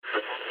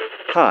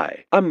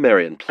Hi, I'm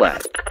Marion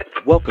Platt.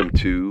 Welcome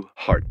to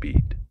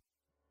Heartbeat.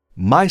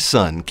 My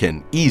son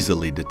can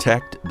easily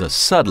detect the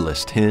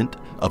subtlest hint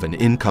of an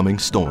incoming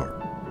storm.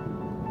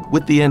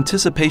 With the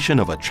anticipation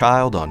of a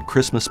child on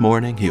Christmas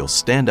morning, he'll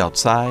stand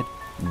outside,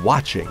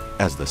 watching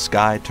as the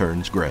sky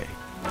turns gray.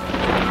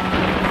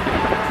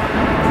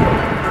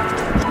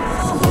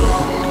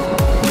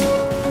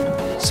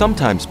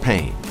 Sometimes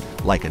pain,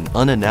 like an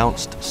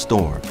unannounced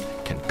storm,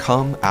 can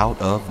come out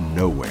of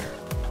nowhere.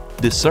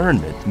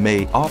 Discernment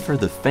may offer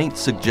the faint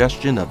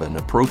suggestion of an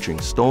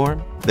approaching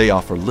storm. They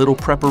offer little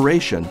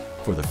preparation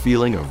for the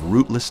feeling of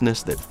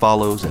rootlessness that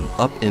follows an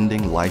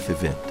upending life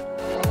event.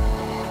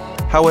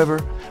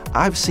 However,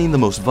 I've seen the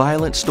most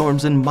violent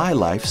storms in my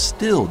life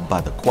stilled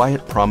by the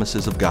quiet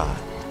promises of God.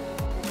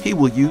 He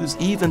will use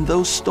even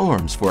those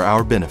storms for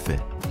our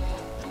benefit.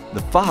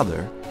 The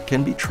Father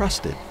can be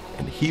trusted,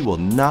 and He will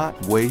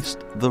not waste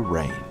the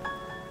rain.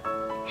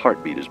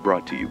 Heartbeat is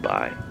brought to you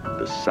by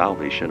the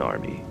Salvation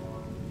Army.